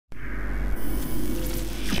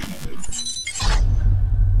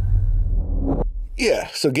Yeah,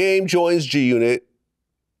 so Game joins G Unit,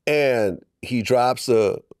 and he drops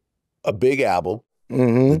a big album,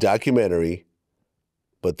 the documentary,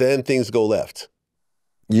 but then things go left.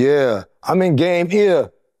 Yeah, I'm in Game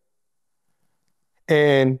here.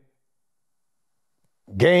 And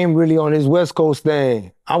Game really on his West Coast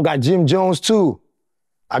thing. I got Jim Jones too.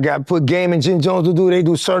 I got to put Game and Jim Jones to do, they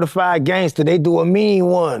do Certified Gangster. They do a mean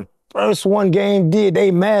one. First one Game did,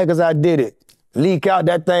 they mad because I did it. Leak out,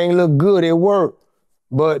 that thing look good, it worked.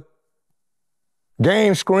 But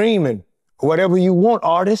Game screaming, whatever you want,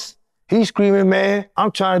 artist. He screaming, man,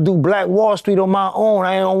 I'm trying to do Black Wall Street on my own.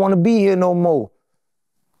 I don't want to be here no more.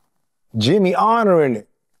 Jimmy honoring it.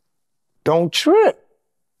 Don't trip.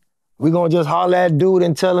 We gonna just holler at dude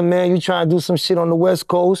and tell him, man, you trying to do some shit on the West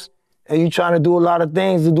Coast and you trying to do a lot of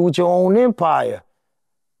things to do with your own empire.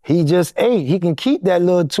 He just ate. He can keep that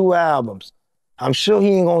little 2 albums. I'm sure he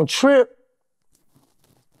ain't gonna trip.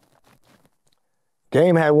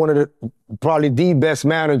 Game had one of the, probably the best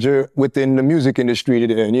manager within the music industry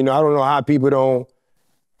today. And, you know, I don't know how people don't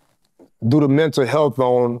do the mental health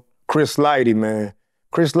on Chris Lighty, man.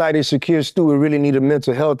 Chris Lighty, Shakir Stewart really need a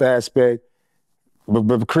mental health aspect.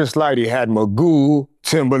 But Chris Lighty had Mogul,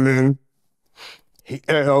 Timberland,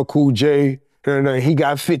 LL Cool J, and he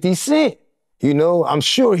got 50 Cent. You know, I'm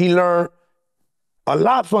sure he learned a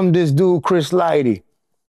lot from this dude, Chris Lighty.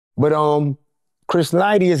 But Chris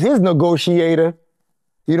Lighty is his negotiator,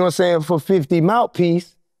 you know what I'm saying, for 50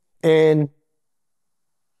 Mouthpiece. And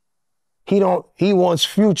he wants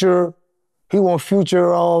future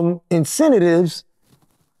incentives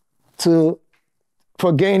for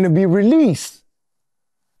Game to be released.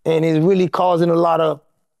 And it's really causing a lot of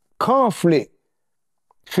conflict.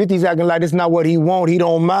 50's acting like it's not what he want, he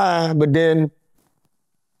don't mind, but then,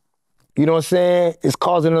 you know what I'm saying, it's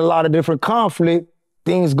causing a lot of different conflict,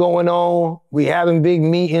 things going on. We having big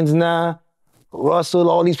meetings now. Russell,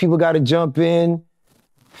 all these people got to jump in.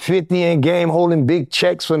 50 and Game holding big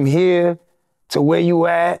checks from here to where you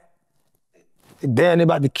at. Then they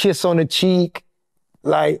about to kiss on the cheek.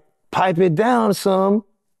 Like, pipe it down some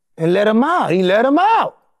and let him out. He let him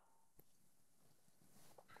out.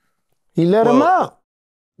 He let him out.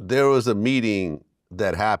 There was a meeting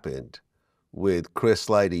that happened with Chris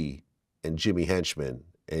Lighty and Jimmy Henchman,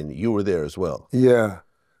 and you were there as well. Yeah.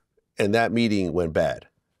 And that meeting went bad.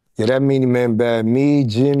 Yeah, that meeting went bad. Me,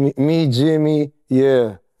 Jimmy,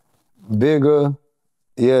 yeah. Bigger,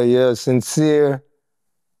 yeah, Sincere,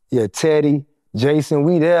 yeah, Teddy, Jason,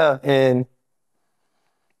 we there, and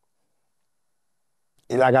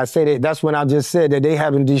like I said, that's when I just said that they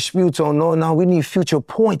having disputes on, no, we need future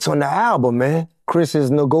points on the album, man. Chris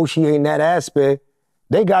is negotiating that aspect.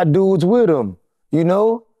 They got dudes with him, you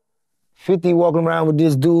know? 50 walking around with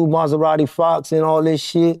this dude, Maserati Fox and all this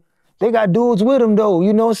shit. They got dudes with him though,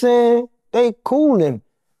 you know what I'm saying? They cooling.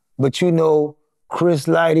 But you know, Chris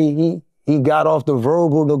Lighty, he got off the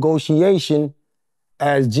verbal negotiation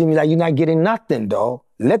as Jimmy, like, you're not getting nothing, dog.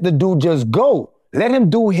 Let the dude just go. Let him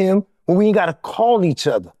do him. We ain't gotta call each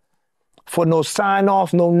other for no sign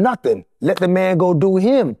off, no nothing. Let the man go do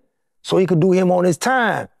him so he could do him on his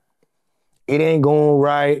time. It ain't going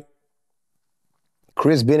right.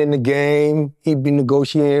 Chris been in the game. He been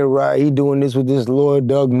negotiating right. He doing this with this Lord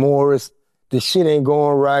Doug Morris. The shit ain't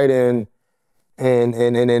going right, and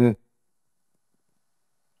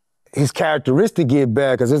his characteristic get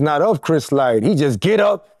bad because it's not of Chris Light. He just get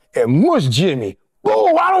up and mush Jimmy.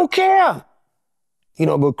 Boom, I don't care. You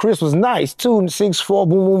know, but Chris was nice too, 6'4",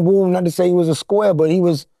 boom, boom, boom. Not to say he was a square, but he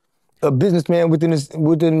was a businessman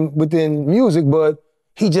within music, but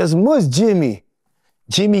he just mushed Jimmy.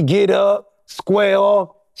 Jimmy get up, square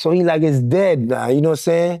off, so he like it's dead now, you know what I'm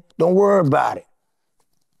saying? Don't worry about it.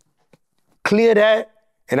 Clear that,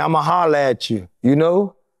 and I'ma holler at you, you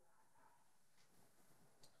know?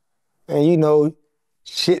 And you know,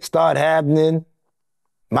 shit start happening.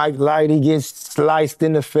 Mike Lighty gets sliced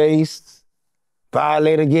in the face.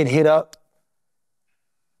 Violator get hit up,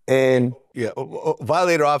 and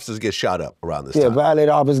Violator officers get shot up around this time. Yeah,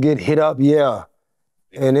 Violator officers get hit up, yeah.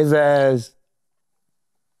 And his ass,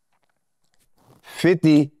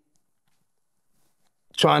 50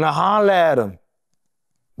 trying to holler at him,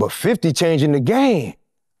 but 50 changing the game.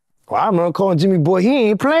 Well, I remember calling Jimmy, boy, he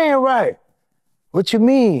ain't playing right. What you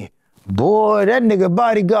mean? Boy, that nigga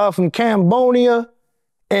bodyguard from Cambodia,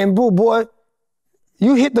 and boy,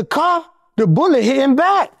 you hit the car, the bullet hit him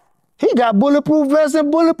back. He got bulletproof vests and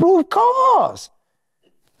bulletproof cars.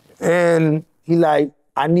 And he like,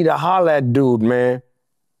 I need to holler at dude, man.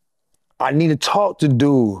 I need to talk to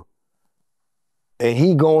dude. And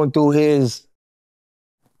he going through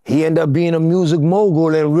he ended up being a music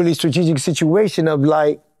mogul in a really strategic situation of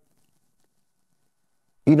like,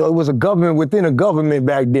 You know, it was a government within a government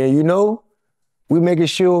back then, you know? We making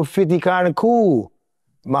sure 50 kind of cool.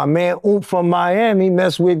 My man Oomp from Miami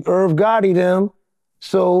messed with Irv Gotti them.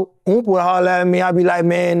 So Oomp would holler at me. I'd be like,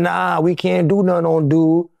 man, nah, we can't do nothing on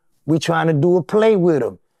dude. We trying to do a play with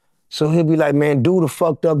him. So he'll be like, man, dude a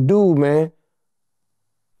fucked up dude, man.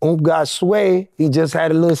 Oomp got sway. He just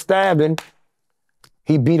had a little stabbing.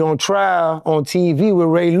 He beat on trial on TV with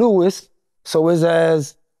Ray Lewis. So it's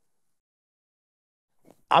as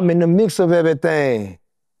I'm in the mix of everything.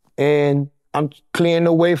 And I'm clearing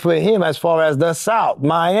the way for him as far as the South,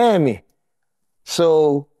 Miami.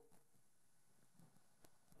 So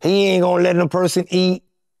he ain't gonna let a person eat.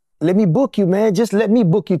 Let me book you, man. Just let me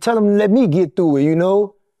book you. Tell him to let me get through it, you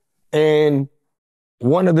know? And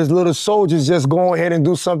one of his little soldiers just go ahead and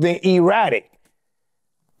do something erratic.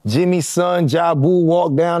 Jimmy's son, Jabu,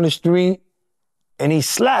 walked down the street and he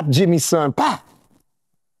slapped Jimmy's son, pop.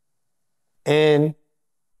 And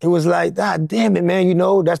it was like, God damn it, man, you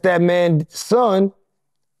know, that's that man's son.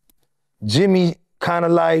 Jimmy kind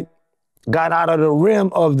of like got out of the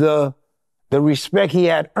rim of the respect he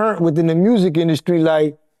had earned within the music industry.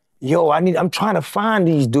 Like, yo, I'm trying to find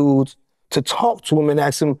these dudes to talk to him and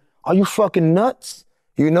ask him, are you fucking nuts?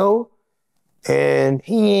 You know? And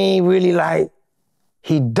he ain't really like,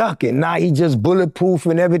 he ducking. Nah, he just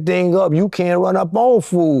bulletproofing everything up. You can't run up on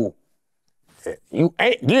fool. You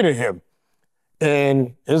ain't getting him.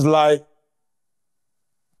 And it's like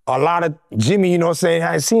a lot of Jimmy, you know what I'm saying?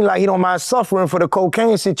 It seems like he don't mind suffering for the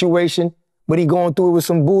cocaine situation, but he going through it with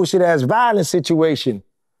some bullshit ass violence situation.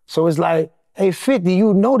 So it's like, hey, 50,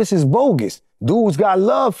 you know this is bogus. Dudes got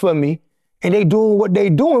love for me and they doing what they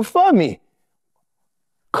doing for me.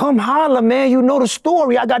 Come holler, man. You know the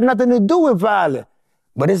story. I got nothing to do with violence.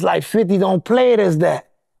 But it's like 50 don't play it as that.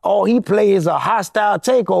 All he play is a hostile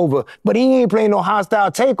takeover, but he ain't playing no hostile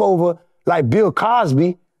takeover like Bill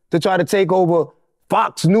Cosby to try to take over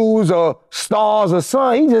Fox News or Stars or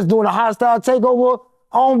Sun. He just doing a hostile takeover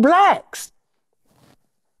on blacks,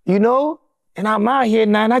 you know? And I'm out here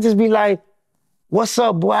now and I just be like, what's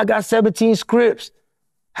up, boy? I got 17 scripts.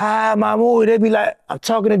 Hi, my movie. They be like, I'm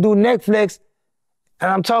talking to do Netflix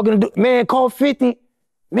and I'm talking to do, man, call 50.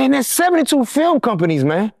 Man, there's 72 film companies,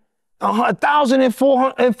 man.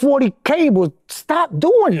 1,440 cables. Stop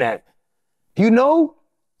doing that, you know?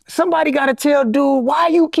 Somebody got to tell dude, why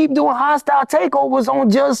you keep doing hostile takeovers on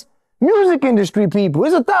just music industry people?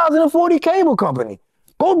 It's 1,040 cable company.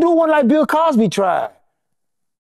 Go do one like Bill Cosby tried.